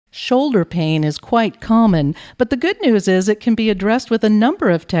Shoulder pain is quite common, but the good news is it can be addressed with a number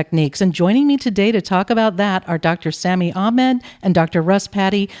of techniques. And joining me today to talk about that are Dr. Sami Ahmed and Dr. Russ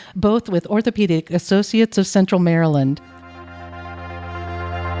Patty, both with Orthopedic Associates of Central Maryland.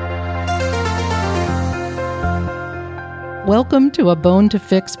 Welcome to a Bone to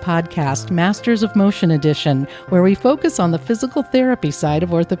Fix podcast, Masters of Motion edition, where we focus on the physical therapy side of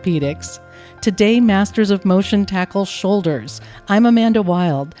orthopedics. Today, Masters of Motion tackle shoulders. I'm Amanda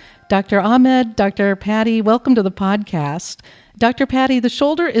Wild. Dr. Ahmed, Dr. Patty, welcome to the podcast. Dr. Patty, the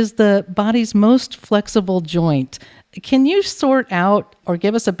shoulder is the body's most flexible joint. Can you sort out or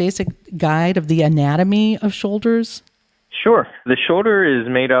give us a basic guide of the anatomy of shoulders? Sure. The shoulder is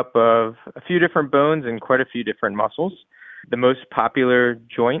made up of a few different bones and quite a few different muscles. The most popular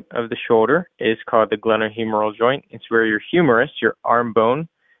joint of the shoulder is called the glenohumeral joint. It's where your humerus, your arm bone,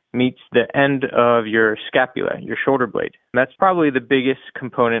 meets the end of your scapula, your shoulder blade. And that's probably the biggest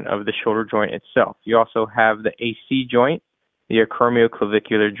component of the shoulder joint itself. You also have the AC joint, the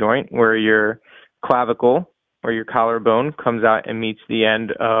acromioclavicular joint, where your clavicle or your collarbone comes out and meets the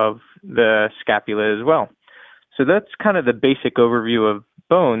end of the scapula as well. So that's kind of the basic overview of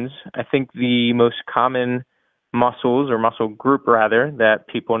bones. I think the most common muscles or muscle group rather that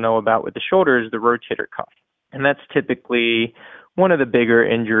people know about with the shoulder is the rotator cuff. And that's typically one of the bigger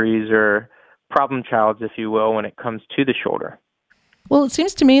injuries or problem childs, if you will, when it comes to the shoulder. Well, it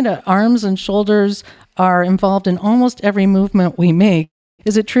seems to me that arms and shoulders are involved in almost every movement we make.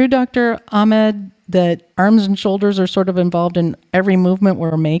 Is it true, Dr. Ahmed, that arms and shoulders are sort of involved in every movement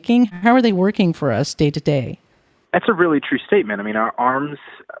we're making? How are they working for us day to day? That's a really true statement. I mean, our arms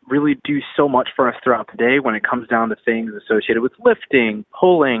really do so much for us throughout the day when it comes down to things associated with lifting,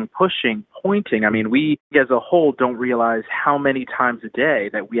 pulling, pushing, pointing. I mean, we as a whole don't realize how many times a day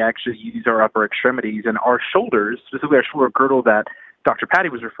that we actually use our upper extremities, and our shoulders, specifically our shoulder girdle that Dr. Patty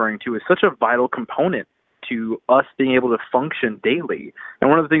was referring to, is such a vital component to us being able to function daily. And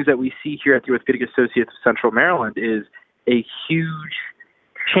one of the things that we see here at the Orthopedic Associates of Central Maryland is a huge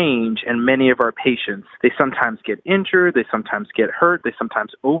change in many of our patients. They sometimes get injured, they sometimes get hurt, they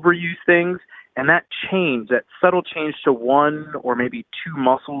sometimes overuse things, and that change, that subtle change to one or maybe two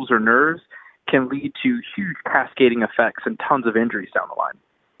muscles or nerves can lead to huge cascading effects and tons of injuries down the line.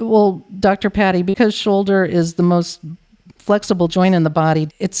 Well, Dr. Patty, because shoulder is the most flexible joint in the body,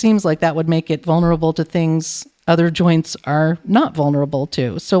 it seems like that would make it vulnerable to things other joints are not vulnerable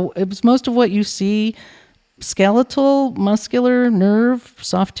to. So it's most of what you see skeletal, muscular, nerve,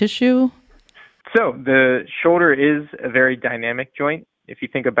 soft tissue? So the shoulder is a very dynamic joint. If you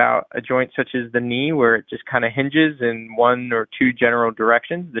think about a joint such as the knee, where it just kind of hinges in one or two general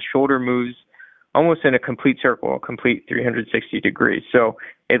directions, the shoulder moves almost in a complete circle, a complete 360 degrees. So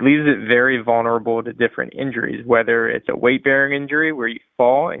it leaves it very vulnerable to different injuries, whether it's a weight-bearing injury where you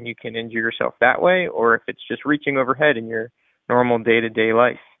fall and you can injure yourself that way, or if it's just reaching overhead in your normal day-to-day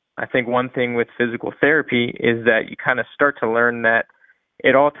life. I think one thing with physical therapy is that you kind of start to learn that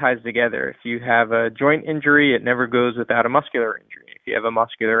it all ties together. If you have a joint injury, it never goes without a muscular injury. If you have a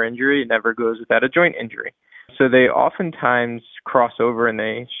muscular injury, it never goes without a joint injury. So they oftentimes cross over and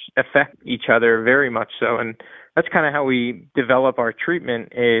they affect each other very much so. And that's kind of how we develop our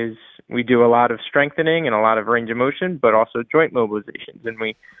treatment is we do a lot of strengthening and a lot of range of motion, but also joint mobilizations, and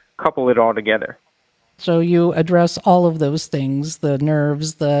we couple it all together. So you address all of those things, the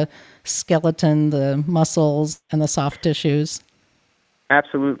nerves, the skeleton, the muscles, and the soft tissues?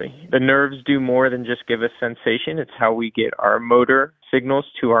 Absolutely. The nerves do more than just give us sensation. It's how we get our motor signals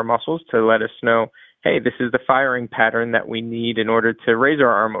to our muscles to let us know, hey, this is the firing pattern that we need in order to raise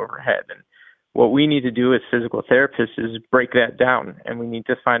our arm overhead. And what we need to do as physical therapists is break that down, and we need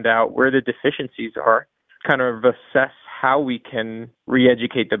to find out where the deficiencies are, kind of assess how we can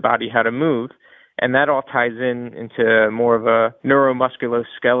re-educate the body how to move. And that all ties into more of a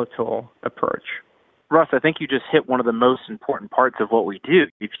neuromusculoskeletal approach. Russ, I think you just hit one of the most important parts of what we do.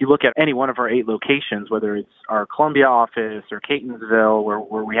 If you look at any one of our 8 locations, whether it's our Columbia office or Catonsville,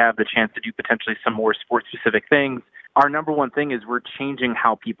 where we have the chance to do potentially some more sports-specific things, our number one thing is we're changing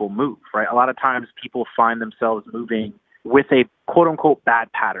how people move, right? A lot of times people find themselves moving with a quote-unquote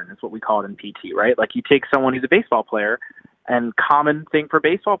bad pattern, is what we call it in PT, right? Like you take someone who's a baseball player, and common thing for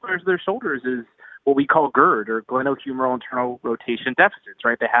baseball players with their shoulders is what we call GERD, or glenohumeral internal rotation deficits,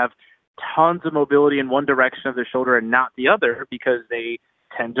 right? They have tons of mobility in one direction of their shoulder and not the other because they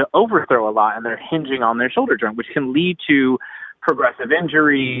tend to overthrow a lot and they're hinging on their shoulder joint, which can lead to progressive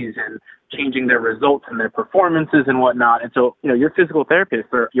injuries and changing their results and their performances and whatnot. And so, your physical therapist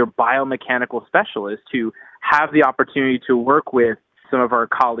or your biomechanical specialist who have the opportunity to work with some of our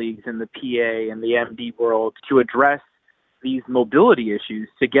colleagues in the PA and the MD world to address these mobility issues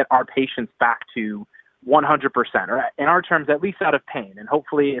to get our patients back to 100%, or in our terms, at least out of pain. And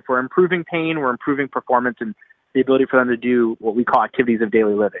hopefully, if we're improving pain, we're improving performance and the ability for them to do what we call activities of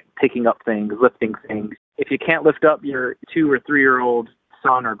daily living, picking up things, lifting things. If you can't lift up your 2 or 3-year-old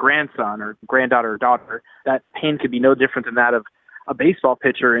son or grandson or granddaughter or daughter, that pain could be no different than that of a baseball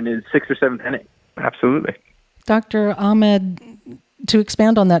pitcher in his 6th or 7th inning. Absolutely. Dr. Ahmed, to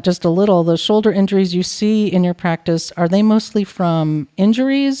expand on that just a little, the shoulder injuries you see in your practice, are they mostly from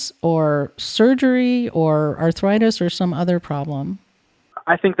injuries or surgery or arthritis or some other problem?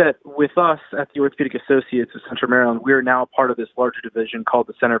 I think that with us at the Orthopedic Associates of Central Maryland, we're now part of this larger division called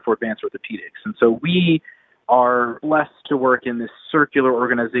the Center for Advanced Orthopedics. And so we are blessed to work in this circular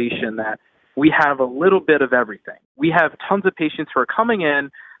organization that we have a little bit of everything. We have tons of patients who are coming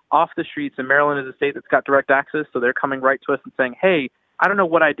in off the streets, and Maryland is a state that's got direct access, so they're coming right to us and saying, hey, I don't know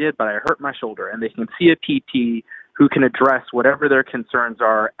what I did, but I hurt my shoulder, and they can see a PT who can address whatever their concerns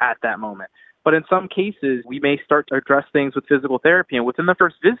are at that moment. But in some cases, we may start to address things with physical therapy, and within the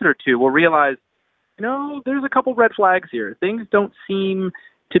first visit or two, we'll realize, there's a couple red flags here. Things don't seem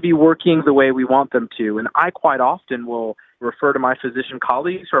to be working the way we want them to, and I quite often will refer to my physician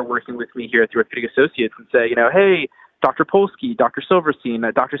colleagues who are working with me here at the Orthopedic Associates and say, hey, Dr. Polsky, Dr. Silverstein,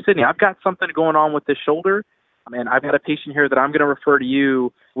 Dr. Sidney, I've got something going on with this shoulder, and I've got a patient here that I'm going to refer to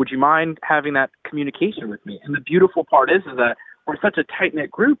you. Would you mind having that communication with me? And the beautiful part is that we're such a tight-knit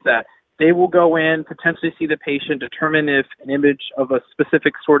group that they will go in, potentially see the patient, determine if an image of a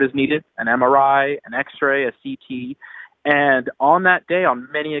specific sort is needed, an MRI, an X-ray, a CT, and on that day, on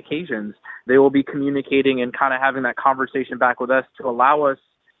many occasions, they will be communicating and kind of having that conversation back with us to allow us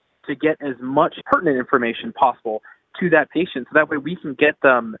to get as much pertinent information possible to that patient, so that way we can get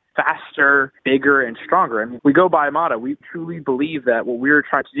them faster, bigger, and stronger. I mean, we go by a motto. We truly believe that what we're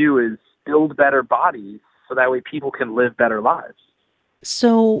trying to do is build better bodies so that way people can live better lives.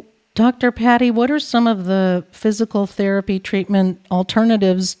 So, Dr. Patty, what are some of the physical therapy treatment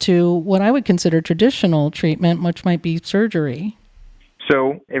alternatives to what I would consider traditional treatment, which might be surgery?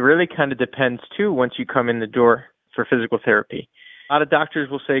 So it really kind of depends, too, once you come in the door for physical therapy. A lot of doctors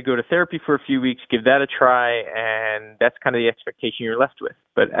will say go to therapy for a few weeks, give that a try, and that's kind of the expectation you're left with.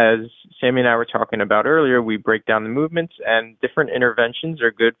 But as Sammy and I were talking about earlier, we break down the movements, and different interventions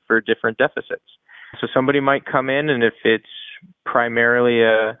are good for different deficits. So somebody might come in, and if it's primarily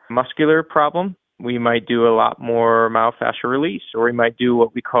a muscular problem, we might do a lot more myofascial release, or we might do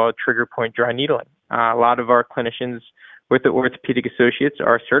what we call trigger point dry needling. A lot of our clinicians with the Orthopedic Associates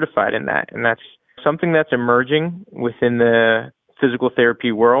are certified in that, and that's something that's emerging within the physical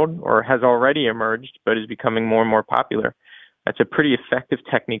therapy world, or has already emerged, but is becoming more and more popular. That's a pretty effective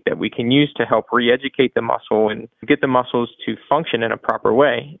technique that we can use to help re-educate the muscle and get the muscles to function in a proper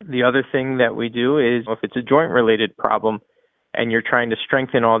way. The other thing that we do is if it's a joint-related problem and you're trying to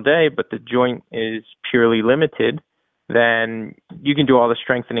strengthen all day, but the joint is purely limited, then you can do all the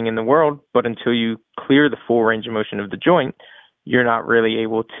strengthening in the world, but until you clear the full range of motion of the joint, you're not really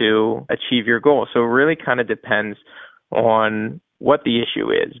able to achieve your goal. So it really kind of depends on what the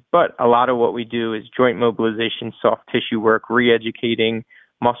issue is. But a lot of what we do is joint mobilization, soft tissue work, re-educating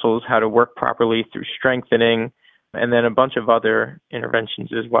muscles how to work properly through strengthening, and then a bunch of other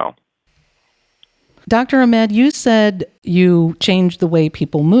interventions as well. Dr. Ahmed, you said you changed the way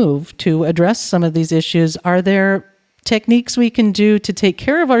people move to address some of these issues. Are there techniques we can do to take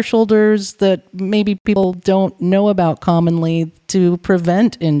care of our shoulders that maybe people don't know about commonly to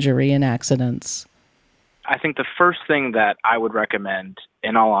prevent injury and accidents? I think the first thing that I would recommend,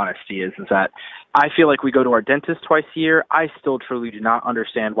 in all honesty, is that I feel like we go to our dentist twice a year. I still truly do not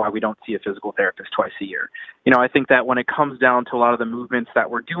understand why we don't see a physical therapist twice a year. I think that when it comes down to a lot of the movements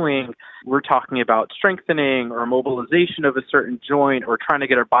that we're doing, we're talking about strengthening or mobilization of a certain joint or trying to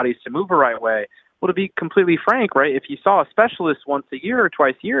get our bodies to move the right way. Well, to be completely frank, right, if you saw a specialist once a year or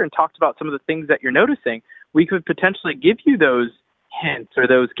twice a year and talked about some of the things that you're noticing, we could potentially give you those hints or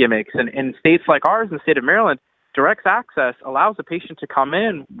those gimmicks. And in states like ours, in the state of Maryland, direct access allows a patient to come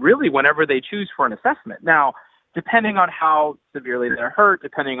in really whenever they choose for an assessment. Now, depending on how severely they're hurt,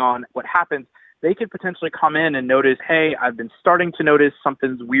 depending on what happens, they could potentially come in and notice, hey, I've been starting to notice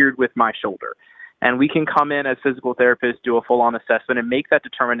something's weird with my shoulder. And we can come in as physical therapists, do a full-on assessment, and make that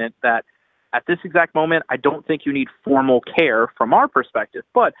determinant that at this exact moment, I don't think you need formal care from our perspective,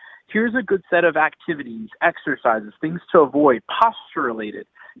 but here's a good set of activities, exercises, things to avoid, posture-related,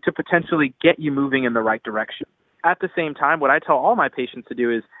 to potentially get you moving in the right direction. At the same time, what I tell all my patients to do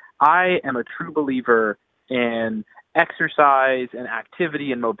is I am a true believer in exercise and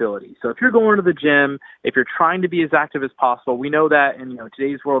activity and mobility. So if you're going to the gym, if you're trying to be as active as possible, we know that in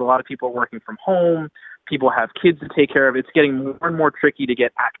today's world, a lot of people are working from home. People have kids to take care of. It's getting more and more tricky to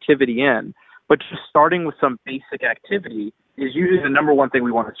get activity in. But just starting with some basic activity is usually the number one thing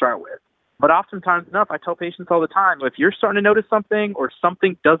we want to start with. But oftentimes enough, I tell patients all the time, if you're starting to notice something or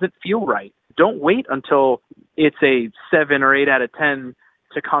something doesn't feel right, don't wait until it's a 7 or 8 out of 10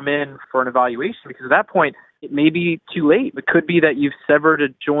 to come in for an evaluation, because at that point, it may be too late. It could be that you've severed a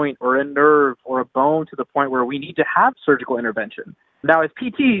joint or a nerve or a bone to the point where we need to have surgical intervention. Now, as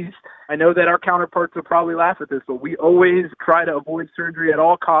PTs, I know that our counterparts will probably laugh at this, but we always try to avoid surgery at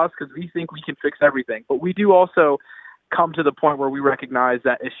all costs because we think we can fix everything. But we do also come to the point where we recognize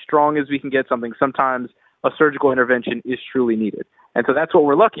that as strong as we can get something, sometimes a surgical intervention is truly needed. And so that's what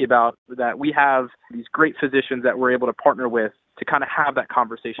we're lucky about, that we have these great physicians that we're able to partner with to kind of have that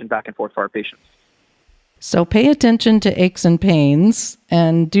conversation back and forth for our patients. So pay attention to aches and pains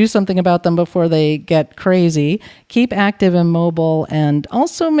and do something about them before they get crazy. Keep active and mobile, and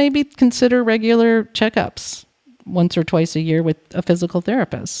also maybe consider regular checkups once or twice a year with a physical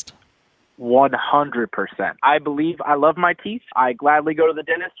therapist. 100%. I love my teeth. I gladly go to the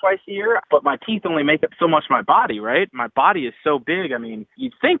dentist twice a year, but my teeth only make up so much of my body, right? My body is so big. I mean,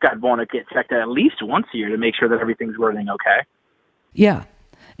 you'd think I'd want to get checked at least once a year to make sure that everything's working okay. Yeah.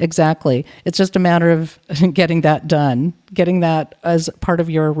 Exactly. It's just a matter of getting that done, getting that as part of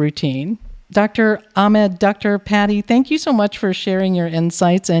your routine. Dr. Ahmed, Dr. Patty, thank you so much for sharing your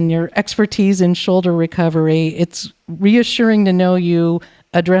insights and your expertise in shoulder recovery. It's reassuring to know you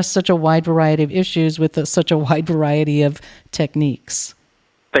address such a wide variety of issues with such a wide variety of techniques.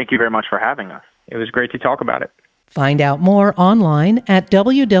 Thank you very much for having us. It was great to talk about it. Find out more online at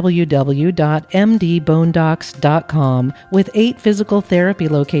www.mdbonedocs.com with 8 physical therapy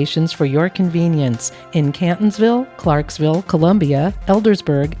locations for your convenience in Cantonsville, Clarksville, Columbia,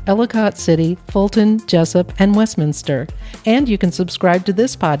 Eldersburg, Ellicott City, Fulton, Jessup, and Westminster. And you can subscribe to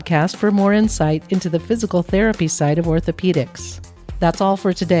this podcast for more insight into the physical therapy side of orthopedics. That's all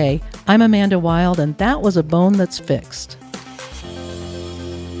for today. I'm Amanda Wild, and that was A Bone That's Fixed.